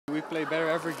we play better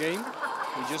every game.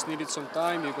 We just needed some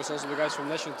time because also the guys from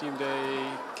national team, they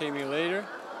came in later.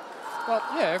 But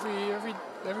yeah,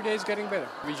 every day is getting better.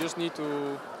 We just need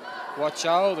to watch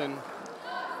out and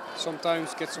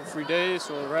sometimes get some free days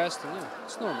or rest, and yeah,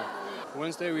 it's normal.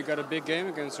 Wednesday we got a big game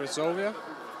against Resovią,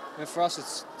 and for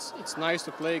us it's nice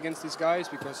to play against these guys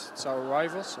because it's our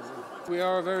rivals. So we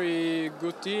are a very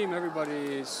good team.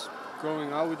 Everybody is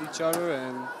going out with each other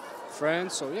and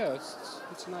friends, so yeah,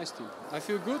 it's a nice team. I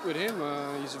feel good with him.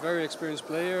 He's a very experienced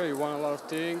player. He won a lot of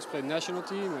things, played national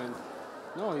team, and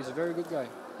no, he's a very good guy.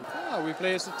 Yeah, we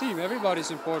play as a team.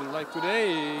 Everybody's important. Like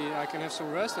today, I can have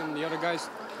some rest, and the other guys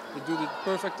they do the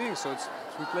perfect thing. So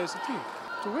we play as a team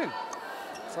to win.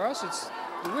 For us, it's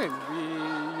to win.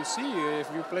 You see, if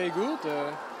you play good,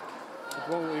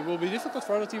 it will be difficult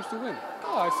for other teams to win.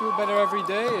 Oh, I feel better every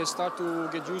day. I start to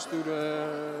get used to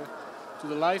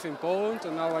the life in Poland,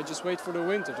 and now I just wait for the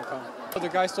winter to come. The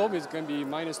guys told me it's going to be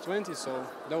 -20, so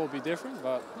that will be different,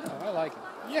 but yeah, I like it.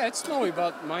 Yeah, it's snowy,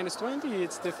 but -20,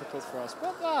 it's difficult for us,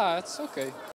 but it's okay.